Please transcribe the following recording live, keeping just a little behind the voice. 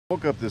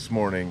Woke up this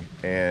morning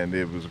and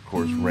it was of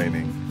course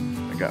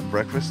raining. I got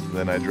breakfast,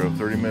 then I drove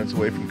 30 minutes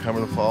away from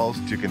Cumberland Falls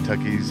to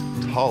Kentucky's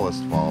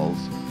tallest falls,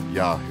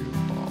 Yahoo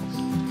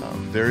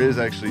Falls. There is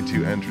actually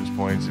 2 entrance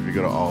points. If you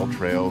go to all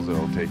trails,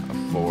 it'll take a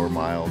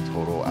 4-mile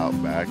total out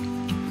back.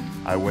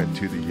 I went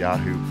to the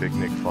Yahoo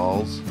Picnic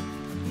Falls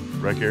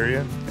rec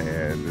area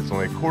and it's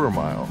only a 1/4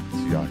 mile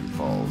to Yahoo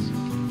Falls.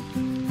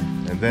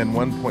 And then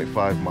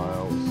 1.5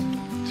 miles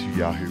to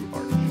Yahoo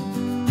Arch.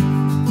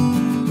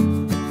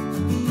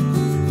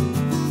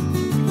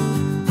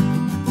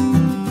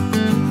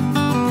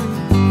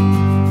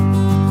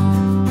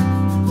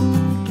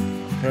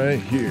 Right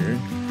here,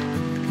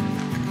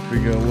 if we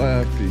go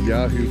left, the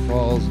Yahoo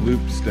Falls Loop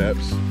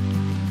steps.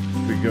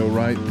 If we go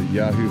right, the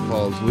Yahoo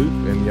Falls Loop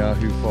and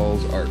Yahoo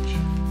Falls Arch.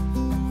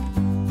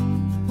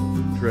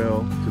 The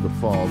trail to the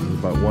falls is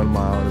about 1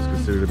 mile and is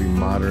considered to be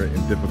moderate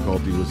in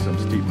difficulty with some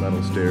steep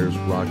metal stairs,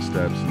 rock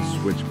steps,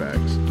 and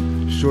switchbacks.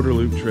 Shorter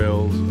loop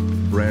trails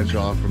branch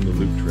off from the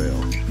loop trail.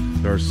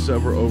 There are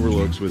several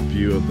overlooks with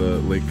view of the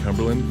Lake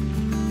Cumberland,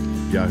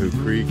 Yahoo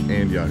Creek,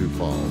 and Yahoo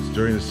Falls.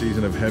 During the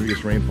season of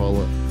heaviest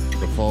rainfall,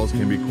 the falls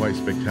can be quite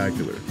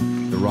spectacular.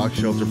 The rock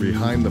shelter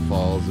behind the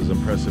falls is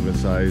impressive in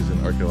size, and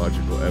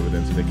archaeological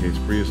evidence indicates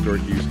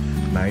prehistoric use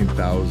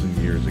 9,000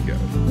 years ago.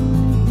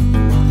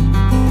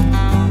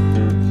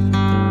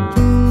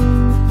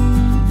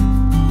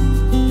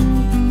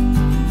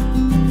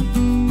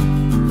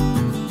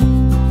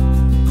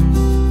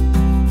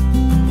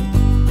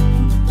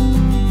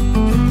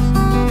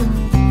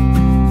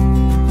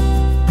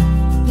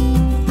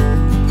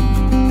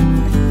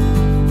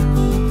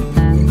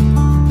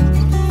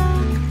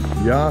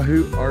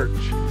 Yahoo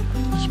Arch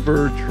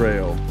Spur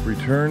Trail.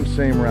 Return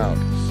same route.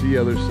 See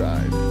other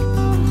side.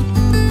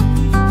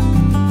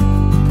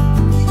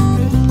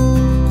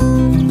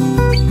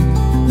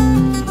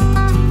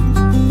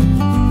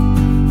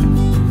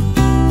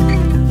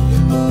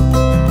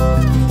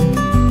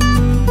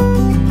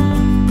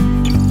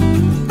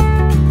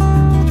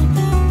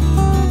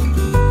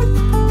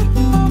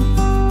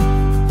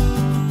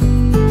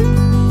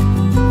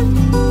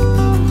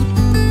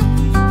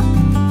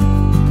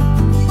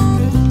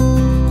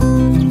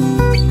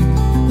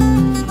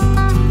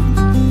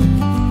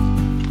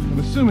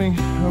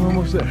 I'm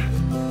almost there.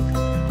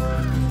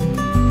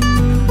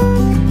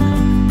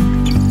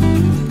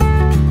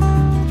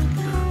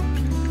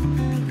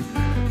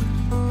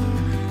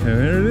 And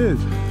there it is.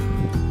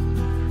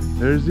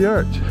 There's the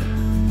arch.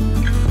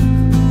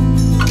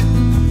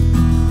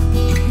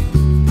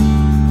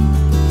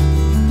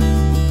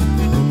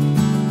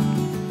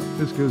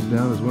 This goes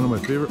down as one of my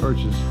favorite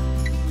arches.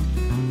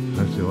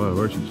 I see a lot of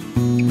arches.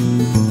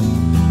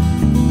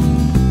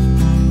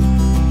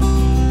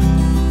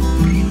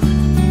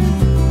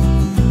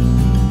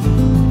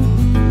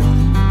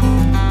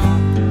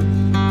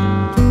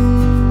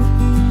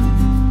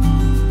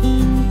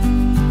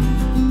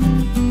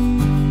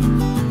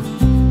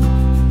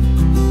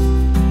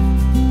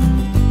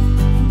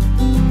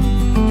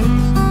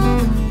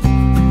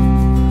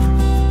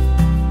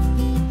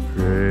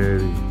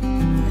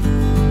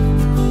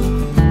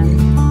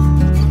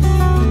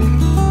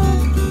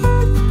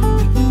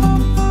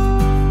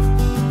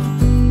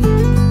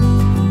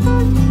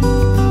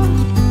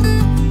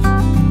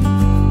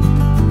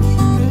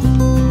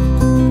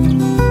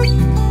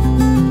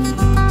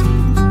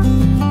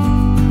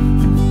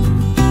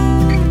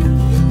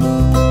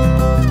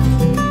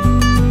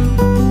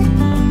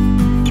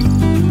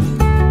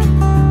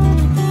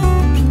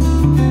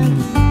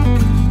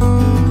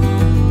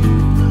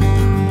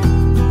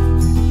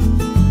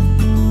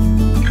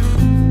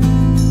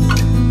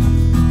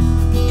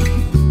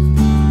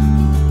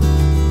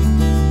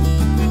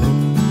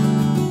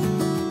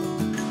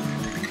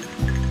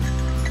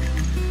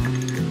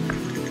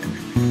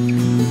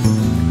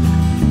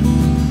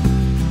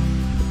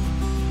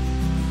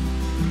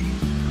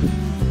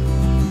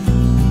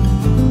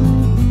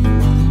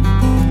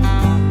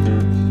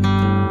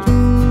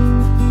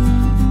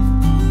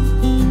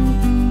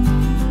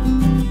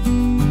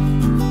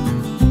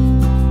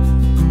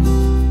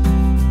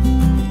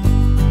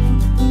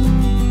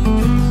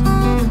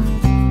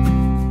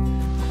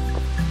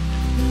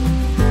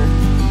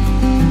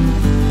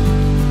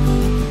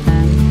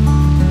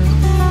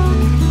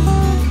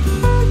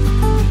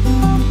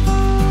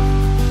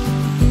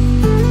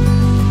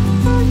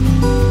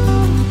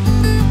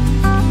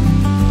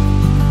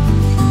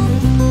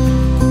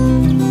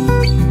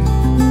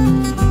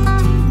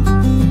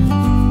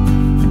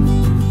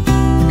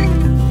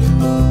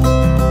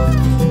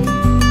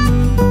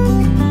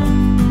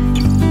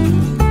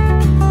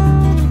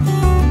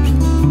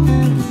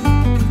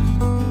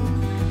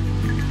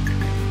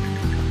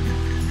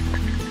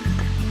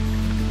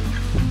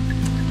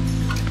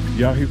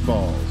 Yahoo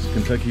Falls,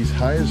 Kentucky's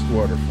highest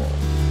waterfall.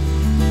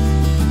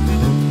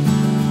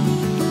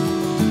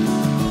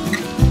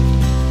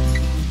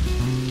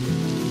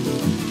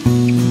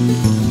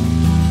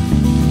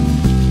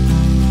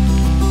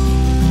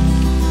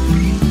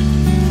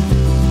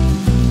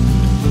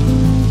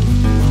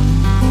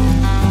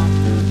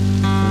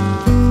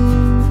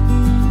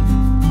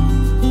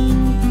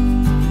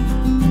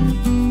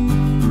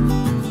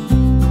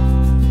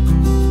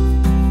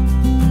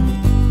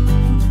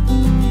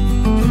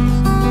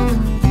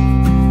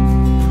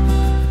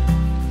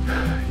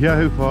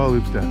 Yahoo Fall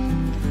Loop Steps.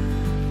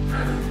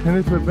 And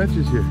they put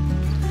benches here.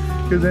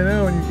 Because they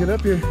know when you get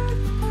up here,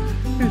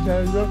 it's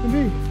not as rough as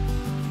me.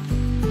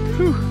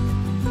 Whew.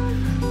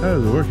 That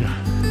was a workout.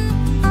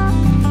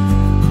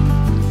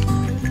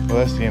 Well,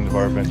 that's the end of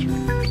our adventure.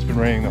 It's been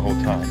raining the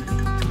whole time.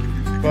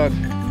 But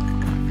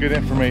good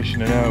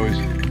information to know is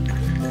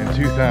in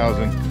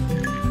 2000,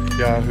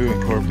 Yahoo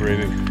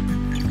Incorporated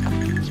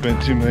spent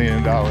 $2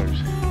 million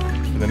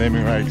for the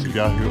naming rights of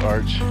Yahoo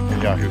Arch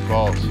and Yahoo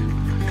Falls,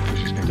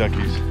 which is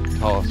Kentucky's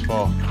tallest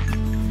fall.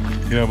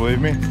 You don't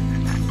believe me?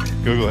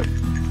 Google it.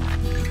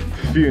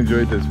 If you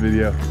enjoyed this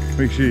video,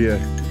 make sure you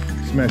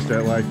smash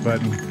that like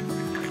button,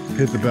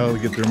 hit the bell to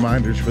get the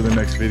reminders for the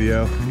next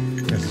video,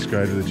 and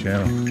subscribe to the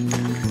channel.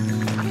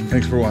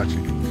 Thanks for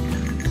watching.